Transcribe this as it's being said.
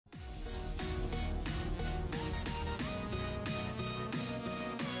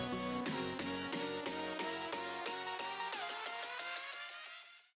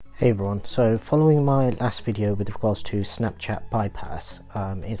Hey everyone, so following my last video with regards to Snapchat bypass,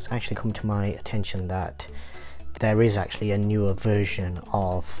 it's actually come to my attention that there is actually a newer version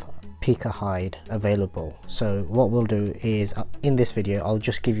of Pika Hide available. So what we'll do is, in this video I'll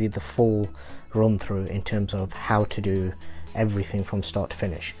just give you the full run through in terms of how to do everything from start to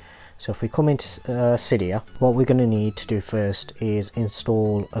finish. So if we come into Cydia, what we're going to need to do first is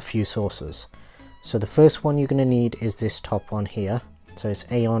install a few sources. So the first one you're going to need is this top one here. So it's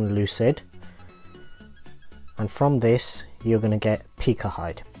Aeon Lucid, and from this you're going to get Pika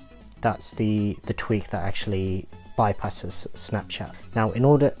Hide. That's the tweak that actually bypasses Snapchat. Now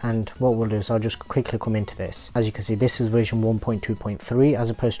what we'll do is I'll just quickly come into this. As you can see, this is version 1.2.3 as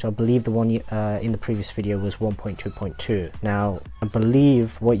opposed to, I believe, the one in the previous video was 1.2.2. Now I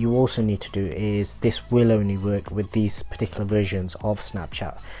believe what you also need to do is this will only work with these particular versions of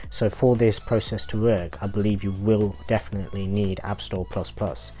Snapchat. So for this process to work, I believe you will definitely need App Store++.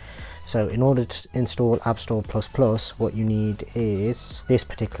 So in order to install App Store++, what you need is this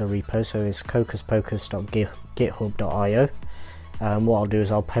particular repo. So it's cocuspocus.github.io. What I'll do is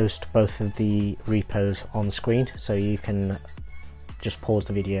I'll post both of the repos on screen so you can just pause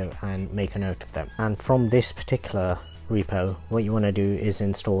the video and make a note of them. And from this particular repo, what you want to do is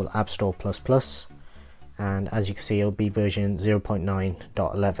install App Store++, and as you can see it'll be version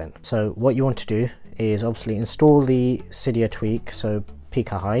 0.9.11. So what you want to do is obviously install the Cydia tweak, so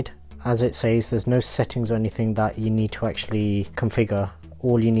Pika Hide. As it says, there's no settings or anything that you need to actually configure.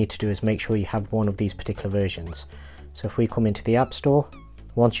 All you need to do is make sure you have one of these particular versions. So if we come into the App Store,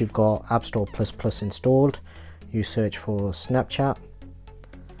 once you've got App Store++ installed, you search for Snapchat,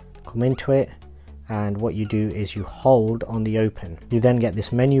 come into it, and what you do is you hold on the open. You then get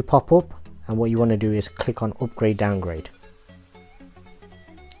this menu pop up, and what you want to do is click on Upgrade Downgrade.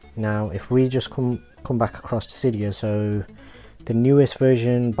 Now if we just come back across to Cydia, so the newest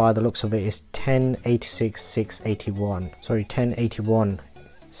version by the looks of it is 10.86.681. Sorry,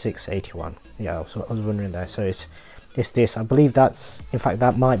 10.81.681. Yeah, so I was wondering there. So it's this. I believe that's, in fact,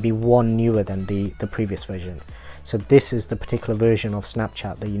 that might be one newer than the previous version. So this is the particular version of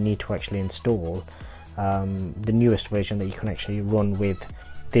Snapchat that you need to actually install. The newest version that you can actually run with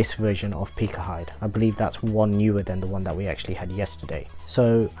this version of Pika Hide. I believe that's one newer than the one that we actually had yesterday.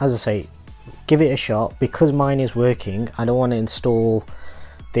 So as I say, give it a shot. Because mine is working, I don't want to install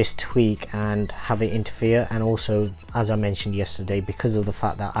this tweak and have it interfere, and also, as I mentioned yesterday, because of the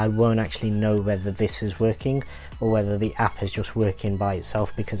fact that I won't actually know whether this is working or whether the app is just working by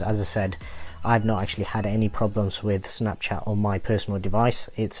itself, because as I said, I've not actually had any problems with Snapchat on my personal device.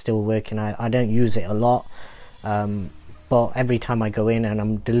 It's still working. I don't use it a lot, but every time I go in, and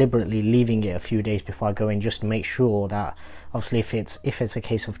I'm deliberately leaving it a few days before I go in just to make sure that, obviously, if it's a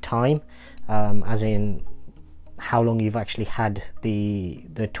case of time, as in how long you've actually had the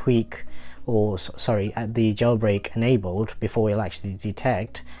tweak, or sorry, the jailbreak enabled before it'll actually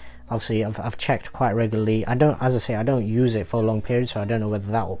detect. Obviously I've checked quite regularly. As I say, I don't use it for a long period, so I don't know whether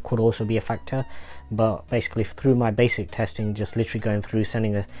that could also be a factor, but basically through my basic testing, just literally going through,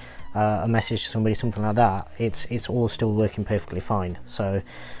 sending a message to somebody, something like that, it's all still working perfectly fine. So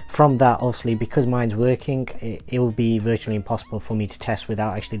from that, obviously, because mine's working, it will be virtually impossible for me to test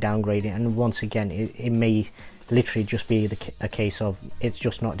without actually downgrading. And once again, it may literally just be a case of it's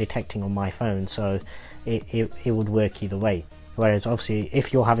just not detecting on my phone, so it would work either way. Whereas obviously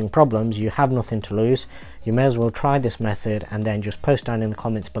if you're having problems, you have nothing to lose. You may as well try this method and then just post down in the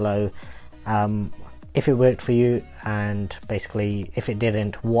comments below if it worked for you, and basically if it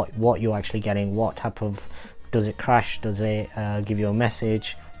didn't, what you're actually getting, what type of, does it crash, does it give you a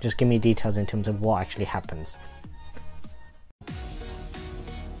message. Just give me details in terms of what actually happens.